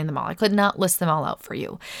even explain them all. I could not list them all out for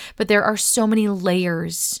you, but there are so many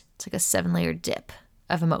layers. It's like a 7-layer dip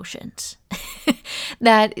of emotions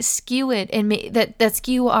that skew it and that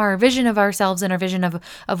skew our vision of ourselves and our vision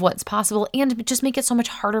of what's possible and just make it so much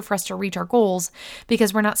harder for us to reach our goals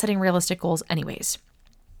because we're not setting realistic goals anyways.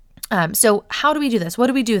 So how do we do this? What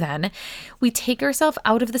do we do then? We take ourselves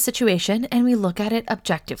out of the situation and we look at it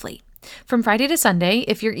objectively. From Friday to Sunday,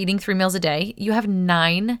 if you're eating 3 meals a day, you have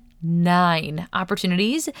nine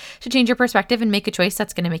opportunities to change your perspective and make a choice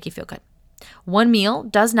that's going to make you feel good. One meal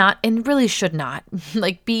does not and really should not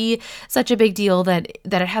like be such a big deal that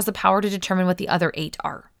it has the power to determine what the other 8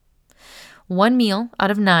 are. One meal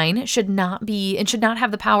out of 9 should not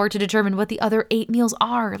have the power to determine what the other 8 meals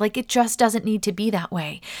are. Like it just doesn't need to be that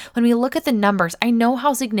way. When we look at the numbers, I know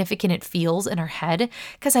how significant it feels in our head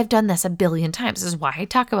because I've done this a billion times. This is why I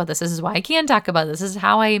talk about this. This is why I can talk about this. This is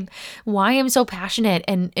why I'm so passionate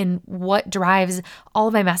and what drives all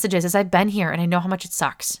of my messages is I've been here and I know how much it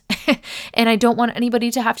sucks. And I don't want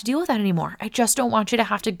anybody to have to deal with that anymore. I just don't want you to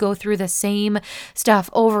have to go through the same stuff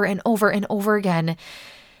over and over and over again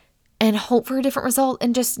and hope for a different result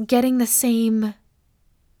and just getting the same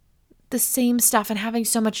stuff and having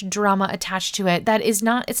so much drama attached to it. It's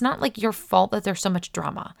not like your fault that there's so much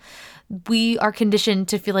drama. We are conditioned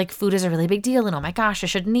to feel like food is a really big deal and oh my gosh, I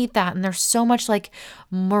shouldn't eat that. And there's so much like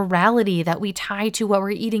morality that we tie to what we're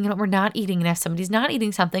eating and what we're not eating. And if somebody's not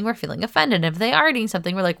eating something, we're feeling offended. And if they are eating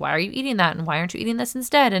something, we're like, why are you eating that? And why aren't you eating this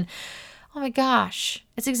instead? And oh my gosh,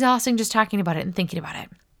 it's exhausting just talking about it and thinking about it.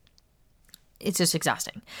 It's just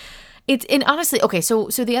exhausting. And honestly, okay, so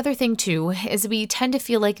the other thing too is we tend to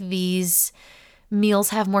feel like these meals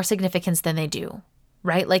have more significance than they do,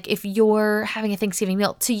 right? Like if you're having a Thanksgiving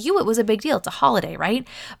meal, to you it was a big deal. It's a holiday, right?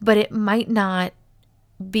 But it might not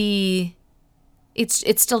be, it's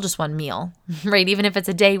still just one meal, right? Even if it's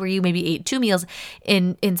a day where you maybe ate 2 meals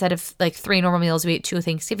instead of like 3 normal meals, we ate 2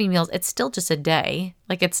 Thanksgiving meals, it's still just a day.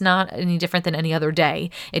 Like it's not any different than any other day.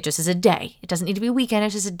 It just is a day. It doesn't need to be a weekend,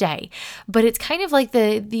 it's just a day. But it's kind of like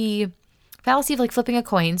the fallacy of like flipping a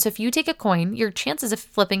coin. So if you take a coin, your chances of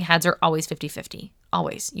flipping heads are always 50-50.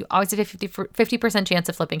 Always. You always have a 50% chance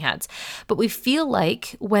of flipping heads. But we feel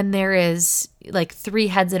like when there is like 3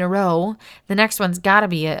 heads in a row, the next one's got to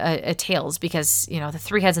be a tails because, you know, the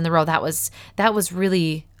 3 heads in the row, that was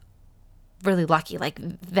really, really lucky. Like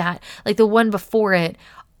that, like the one before it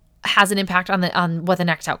has an impact on what the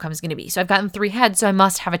next outcome is going to be. So I've gotten 3 heads, so I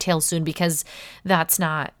must have a tail soon because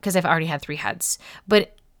because I've already had 3 heads.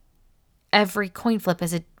 But every coin flip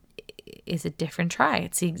is a different try.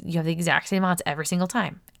 You have the exact same odds every single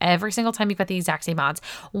time. Every single time you've got the exact same odds.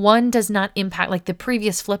 One does not impact, like the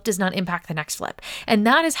previous flip does not impact the next flip. And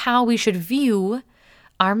that is how we should view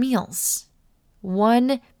our meals.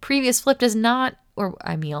 One previous flip does not,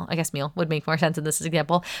 meal would make more sense in this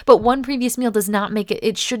example, but one previous meal does not make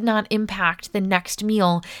it should not impact the next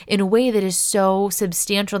meal in a way that is so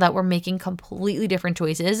substantial that we're making completely different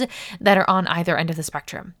choices that are on either end of the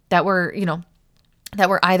spectrum. That we're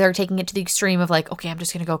either taking it to the extreme of like, okay, I'm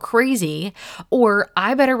just going to go crazy, or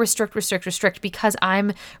I better restrict because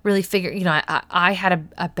I'm really I had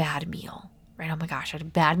a bad meal. Right? Oh my gosh, I had a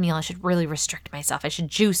bad meal. I should really restrict myself. I should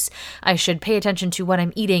juice. I should pay attention to what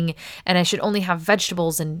I'm eating. And I should only have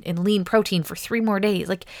vegetables and lean protein for 3 more days.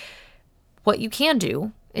 Like what you can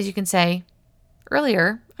do is you can say,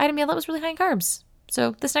 earlier, I had a meal that was really high in carbs.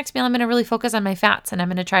 So this next meal, I'm going to really focus on my fats and I'm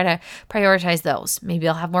going to try to prioritize those. Maybe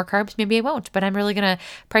I'll have more carbs, maybe I won't, but I'm really going to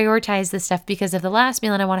prioritize this stuff because of the last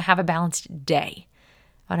meal and I want to have a balanced day.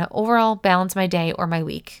 I want to overall balance my day or my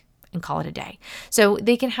week and call it a day. So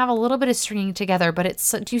they can have a little bit of stringing together, but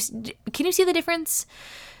can you see the difference?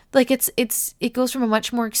 Like it goes from a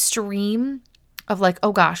much more extreme of like,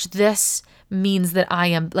 oh gosh, this means that I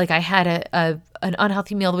am like, I had an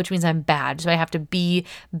unhealthy meal, which means I'm bad. So I have to be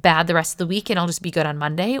bad the rest of the week and I'll just be good on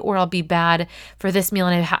Monday, or I'll be bad for this meal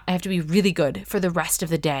and I have to be really good for the rest of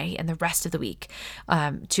the day and the rest of the week,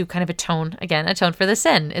 to kind of atone for the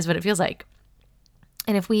sin is what it feels like.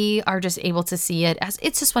 And if we are just able to see it as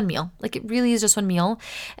it's just one meal, like it really is just one meal,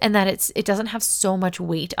 and that it doesn't have so much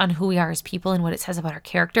weight on who we are as people and what it says about our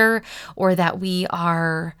character, or that we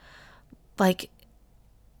are like,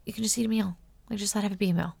 you can just eat a meal. Like just let it be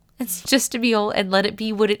a meal. It's just a meal and let it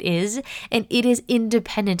be what it is. And it is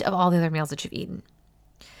independent of all the other meals that you've eaten.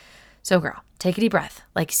 So girl, take a deep breath.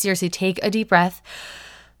 Like seriously, take a deep breath.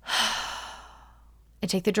 And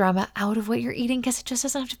take the drama out of what you're eating, because it just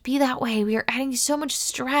doesn't have to be that way. We are adding so much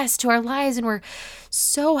stress to our lives and we're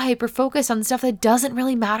so hyper-focused on stuff that doesn't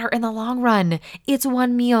really matter in the long run. It's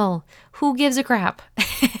one meal. Who gives a crap?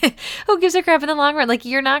 Who gives a crap in the long run? Like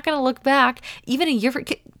you're not going to look back even a year.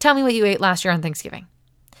 Tell me what you ate last year on Thanksgiving.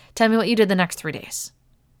 Tell me what you did the next 3 days.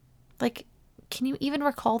 Like, can you even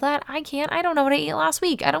recall that? I can't. I don't know what I ate last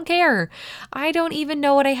week. I don't care. I don't even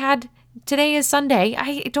know what I had. Today is Sunday.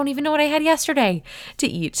 I don't even know what I had yesterday to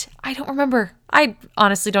eat. I don't remember. I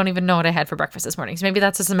honestly don't even know what I had for breakfast this morning. So maybe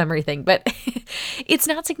that's just a memory thing, but it's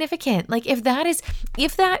not significant. Like if that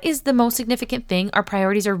is the most significant thing, our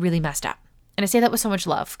priorities are really messed up. And I say that with so much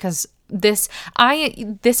love, because this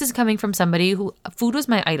is coming from somebody who food was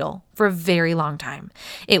my idol for a very long time.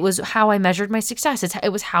 It was how I measured my success.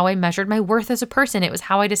 It was how I measured my worth as a person. It was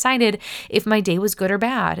how I decided if my day was good or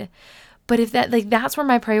bad. But if that's where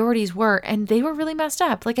my priorities were, and they were really messed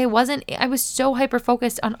up. Like I was so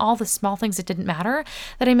hyper-focused on all the small things that didn't matter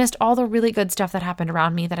that I missed all the really good stuff that happened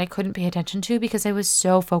around me that I couldn't pay attention to because I was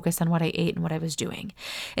so focused on what I ate and what I was doing.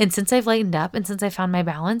 And since I've lightened up and since I found my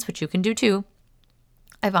balance, which you can do too,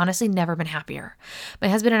 I've honestly never been happier. My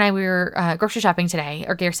husband and I, we were grocery shopping today,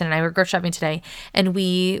 or Garrison and I were grocery shopping today, and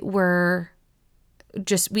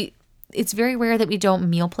it's very rare that we don't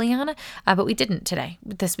meal plan, but we didn't today.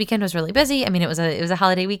 This weekend was really busy. I mean, it was a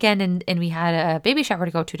holiday weekend, and we had a baby shower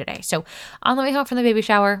to go to today. So on the way home from the baby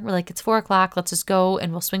shower, we're like, it's 4:00. Let's just go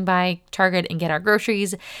and we'll swing by Target and get our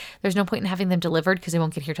groceries. There's no point in having them delivered because they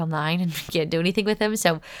won't get here till 9 and we can't do anything with them.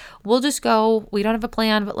 So we'll just go. We don't have a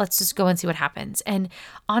plan, but let's just go and see what happens. And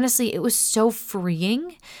honestly, it was so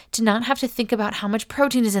freeing to not have to think about how much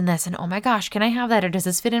protein is in this. And oh my gosh, can I have that? Or does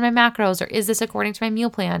this fit in my macros? Or is this according to my meal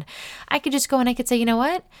plan? I could just go and I could say, you know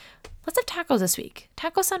what? Let's have tacos this week.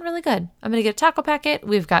 Tacos sound really good. I'm going to get a taco packet.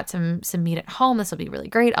 We've got some meat at home. This will be really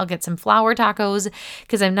great. I'll get some flour tacos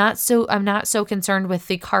because I'm not so concerned with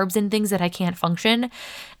the carbs and things that I can't function.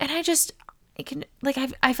 And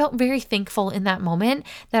I felt very thankful in that moment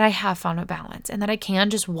that I have found a balance and that I can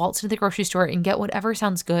just waltz into the grocery store and get whatever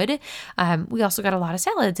sounds good. We also got a lot of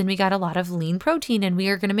salads and we got a lot of lean protein, and we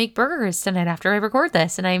are going to make burgers tonight after I record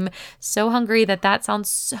this. And I'm so hungry that sounds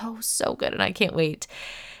so good, and I can't wait.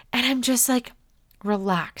 And I'm just like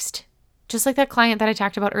relaxed, just like that client that I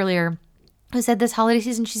talked about earlier who said this holiday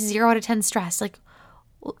season she's 0 out of 10 stressed. Like,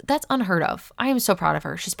 that's unheard of. I am so proud of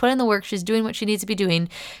her. She's put in the work. She's doing what she needs to be doing.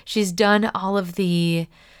 She's done all the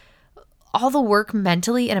work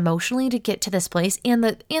mentally and emotionally to get to this place, and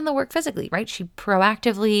the work physically, right? She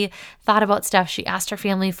proactively thought about stuff. She asked her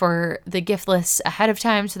family for the gift lists ahead of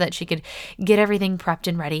time so that she could get everything prepped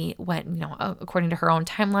and ready when, according to her own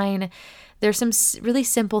timeline. There's some really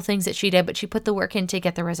simple things that she did, but she put the work in to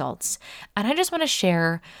get the results. And I just want to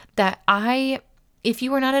share that if you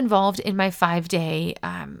were not involved in my 5-day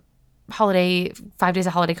 5 days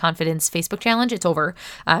of holiday confidence Facebook challenge, it's over.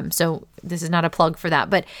 So this is not a plug for that.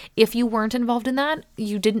 But if you weren't involved in that,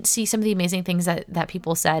 you didn't see some of the amazing things that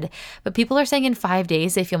people said. But people are saying in 5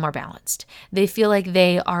 days, they feel more balanced. They feel like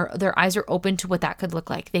their eyes are open to what that could look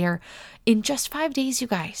like. They are in just 5 days, you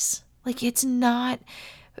guys. Like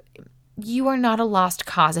you are not a lost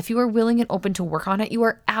cause. If you are willing and open to work on it, you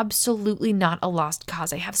are absolutely not a lost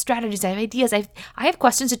cause. I have strategies, I have ideas, I have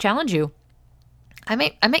questions to challenge you. I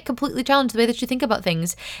might completely challenge the way that you think about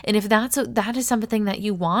things. And if that is something that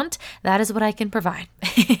you want, that is what I can provide.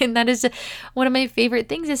 And that is one of my favorite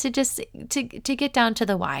things, is to get down to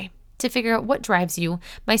the why, to figure out what drives you.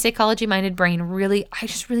 My psychology-minded brain I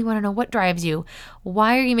just really want to know what drives you.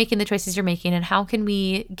 Why are you making the choices you're making, and how can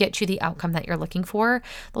we get you the outcome that you're looking for?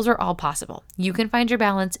 Those are all possible. You can find your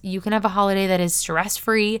balance. You can have a holiday that is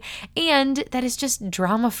stress-free and that is just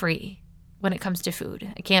drama-free when it comes to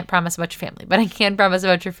food. I can't promise about your family, but I can promise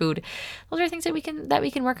about your food. Those are things that we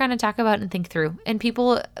can work on and talk about and think through. And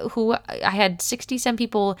I had 60 some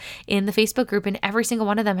people in the Facebook group, and every single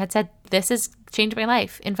one of them had said, this has changed my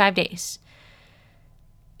life in 5 days.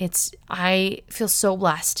 I feel so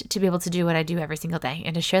blessed to be able to do what I do every single day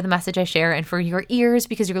and to share the message I share, and for your ears,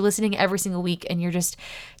 because you're listening every single week and you're just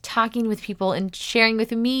talking with people and sharing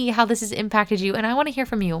with me how this has impacted you. And I want to hear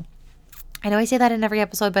from you. I know I say that in every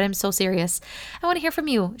episode, but I'm so serious. I want to hear from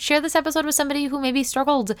you. Share this episode with somebody who maybe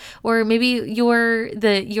struggled, or maybe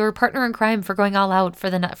your partner in crime for going all out for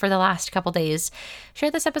the last couple days. Share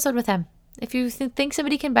this episode with them. If you think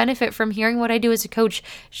somebody can benefit from hearing what I do as a coach,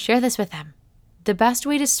 share this with them. The best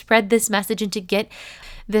way to spread this message and to get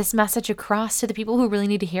this message across to the people who really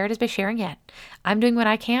need to hear it is by sharing it. I'm doing what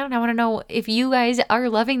I can. I want to know if you guys are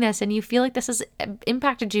loving this and you feel like this has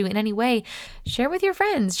impacted you in any way. Share it with your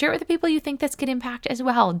friends. Share it with the people you think this could impact as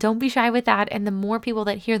well. Don't be shy with that. And the more people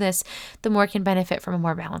that hear this, the more can benefit from a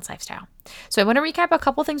more balanced lifestyle. So I want to recap a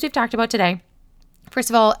couple things we've talked about today. First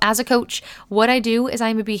of all, as a coach, what I do is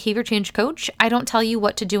I'm a behavior change coach. I don't tell you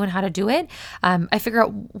what to do and how to do it. I figure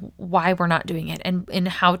out why we're not doing it and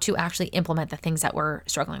how to actually implement the things that we're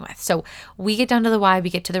struggling with. So we get down to the why, we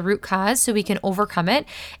get to the root cause so we can overcome it.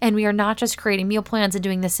 And we are not just creating meal plans and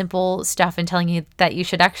doing the simple stuff and telling you that you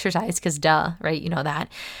should exercise because duh, right? You know that.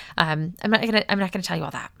 I'm not gonna tell you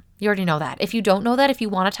all that. You already know that. If you don't know that, if you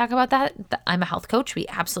want to talk about that, I'm a health coach. We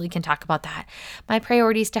absolutely can talk about that. My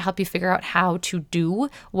priority is to help you figure out how to do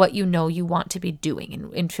what you know you want to be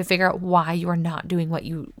doing, and to figure out why you are not doing what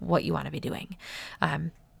you want to be doing.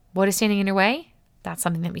 What is standing in your way? That's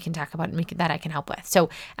something that we can talk about and that I can help with.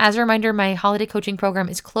 So as a reminder, my holiday coaching program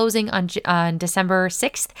is closing on December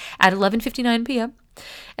 6th at 11:59 p.m.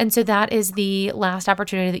 And so that is the last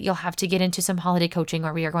opportunity that you'll have to get into some holiday coaching,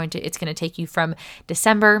 where it's going to take you from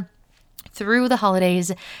December through the holidays,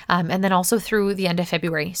 and then also through the end of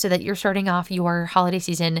February, so that you're starting off your holiday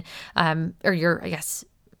season, or you're, I guess,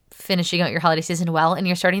 finishing out your holiday season well, and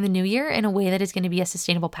you're starting the new year in a way that is going to be a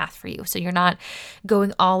sustainable path for you. So you're not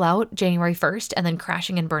going all out January 1st and then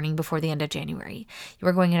crashing and burning before the end of January. You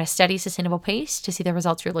are going at a steady, sustainable pace to see the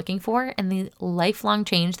results you're looking for and the lifelong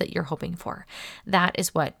change that you're hoping for. That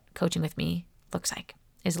is what coaching with me looks like.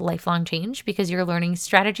 Is lifelong change, because you're learning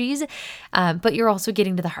strategies, but you're also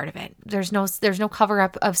getting to the heart of it. There's no cover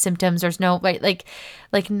up of symptoms. There's no like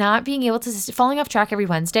not being able to falling off track every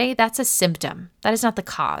Wednesday. That's a symptom. That is not the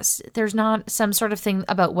cause. There's not some sort of thing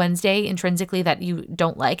about Wednesday intrinsically that you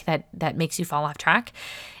don't like that makes you fall off track.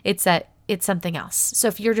 It's something else. So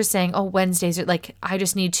if you're just saying, oh, Wednesdays are like, I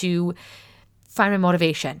just need to find my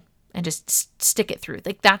motivation and just stick it through.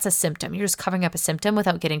 Like, that's a symptom. You're just covering up a symptom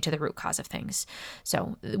without getting to the root cause of things.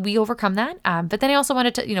 So we overcome that. But then I also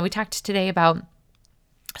wanted to, we talked today about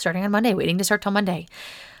starting on Monday, waiting to start till Monday.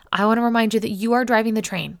 I want to remind you that you are driving the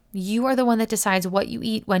train. You are the one that decides what you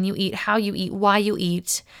eat, when you eat, how you eat, why you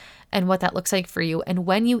eat, and what that looks like for you. And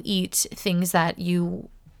when you eat things that you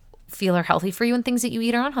feel are healthy for you and things that you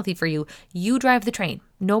eat are unhealthy for you, you drive the train.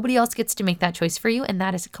 Nobody else gets to make that choice for you, and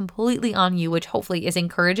that is completely on you, which hopefully is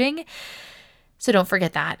encouraging. So don't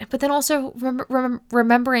forget that. But then also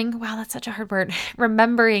remembering, wow, that's such a hard word,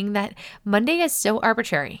 remembering that Monday is so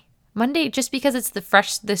arbitrary. Monday, just because it's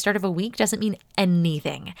the start of a week, doesn't mean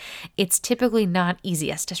anything. It's typically not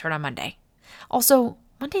easiest to start on Monday. Also,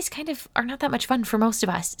 Mondays kind of are not that much fun for most of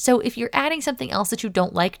us. So if you're adding something else that you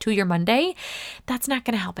don't like to your Monday, that's not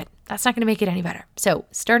going to help it. That's not going to make it any better. So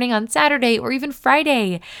starting on Saturday or even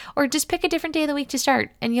Friday, or just pick a different day of the week to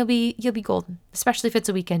start, and you'll be golden, especially if it's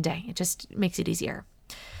a weekend day. It just makes it easier.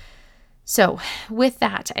 So with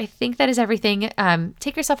that, I think that is everything.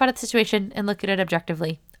 Take yourself out of the situation and look at it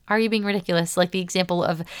objectively. Are you being ridiculous? Like the example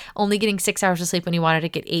of only getting 6 hours of sleep when you wanted to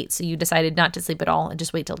get 8, so you decided not to sleep at all and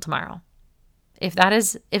just wait till tomorrow. If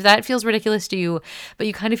that feels ridiculous to you, but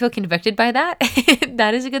you kind of feel convicted by that,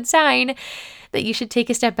 that is a good sign that you should take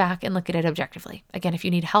a step back and look at it objectively. Again, if you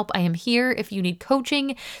need help, I am here. If you need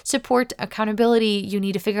coaching, support, accountability, you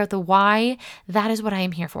need to figure out the why, that is what I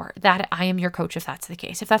am here for. That I am your coach if that's the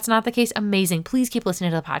case. If that's not the case, amazing. Please keep listening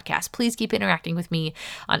to the podcast. Please keep interacting with me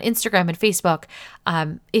on Instagram and Facebook.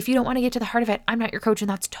 If you don't want to get to the heart of it, I'm not your coach, and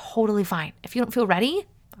that's totally fine. If you don't feel ready,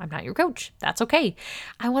 I'm not your coach. That's okay.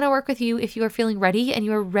 I want to work with you if you are feeling ready and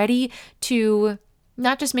you are ready to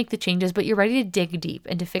not just make the changes, but you're ready to dig deep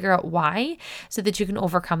and to figure out why, so that you can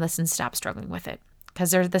overcome this and stop struggling with it.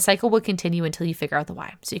 Because the cycle will continue until you figure out the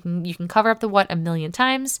why. So you can cover up the what a million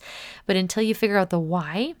times, but until you figure out the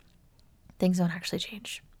why, things don't actually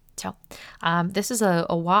change. So this is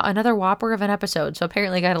another whopper of an episode. So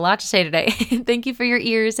apparently I got a lot to say today. Thank you for your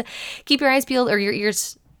ears. Keep your eyes peeled, or your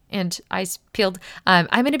ears and eyes peeled. I'm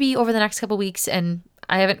going to be over the next couple weeks, and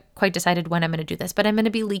I haven't quite decided when I'm going to do this, but I'm going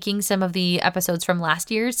to be leaking some of the episodes from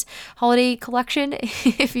last year's holiday collection,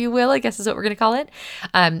 if you will, I guess is what we're going to call it.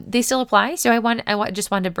 They still apply. So I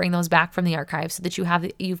just wanted to bring those back from the archive so that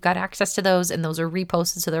you've got access to those, and those are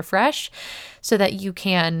reposted so they're fresh, so that you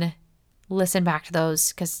can listen back to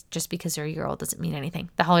those, because just because they're a year old doesn't mean anything.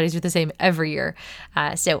 The holidays are the same every year.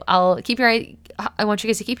 So I want you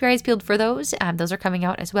guys to keep your eyes peeled for those. Those are coming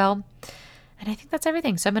out as well. And I think that's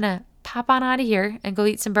everything. So I'm going to pop on out of here and go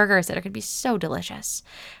eat some burgers that are going to be so delicious.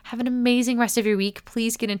 Have an amazing rest of your week.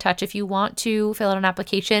 Please get in touch if you want to fill out an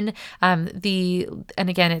application. And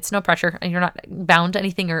again, it's no pressure and you're not bound to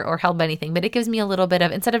anything or held by anything, but it gives me a little bit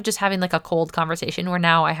of, instead of just having like a cold conversation where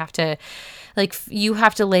now I have to, you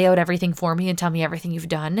have to lay out everything for me and tell me everything you've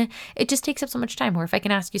done. It just takes up so much time. Or if I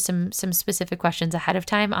can ask you some specific questions ahead of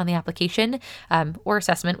time on the application or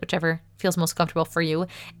assessment, whichever feels most comfortable for you,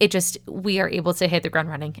 we are able to hit the ground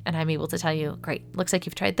running, and I'm able to tell you, great, looks like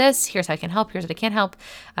you've tried this. Here's how I can help. Here's what I can't help.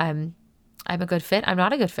 I'm a good fit. I'm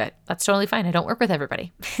not a good fit. That's totally fine. I don't work with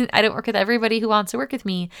everybody. I don't work with everybody who wants to work with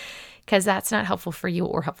me, because that's not helpful for you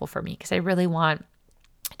or helpful for me, because I really want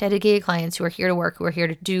dedicated clients who are here to work, who are here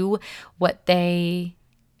to do what they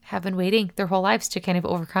have been waiting their whole lives to kind of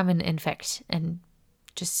overcome and fix and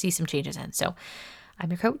just see some changes in. So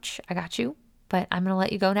I'm your coach. I got you. But I'm going to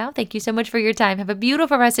let you go now. Thank you so much for your time. Have a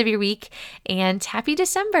beautiful rest of your week, and happy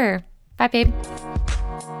December. Bye, babe.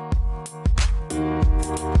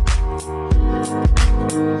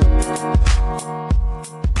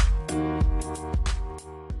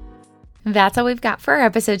 That's all we've got for our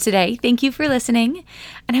episode today. Thank you for listening.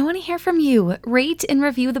 And I want to hear from you. Rate and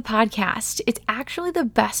review the podcast. It's actually the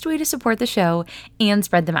best way to support the show and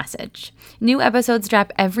spread the message. New episodes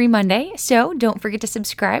drop every Monday, so don't forget to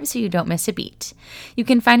subscribe so you don't miss a beat. You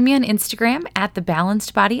can find me on Instagram at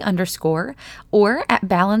 @thebalancedbody_ or at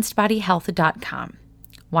balancedbodyhealth.com.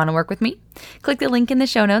 Want to work with me? Click the link in the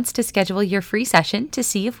show notes to schedule your free session to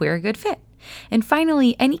see if we're a good fit. And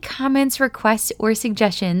finally, any comments, requests, or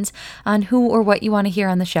suggestions on who or what you want to hear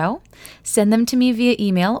on the show, send them to me via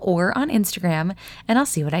email or on Instagram, and I'll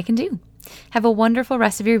see what I can do. Have a wonderful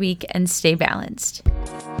rest of your week and stay balanced.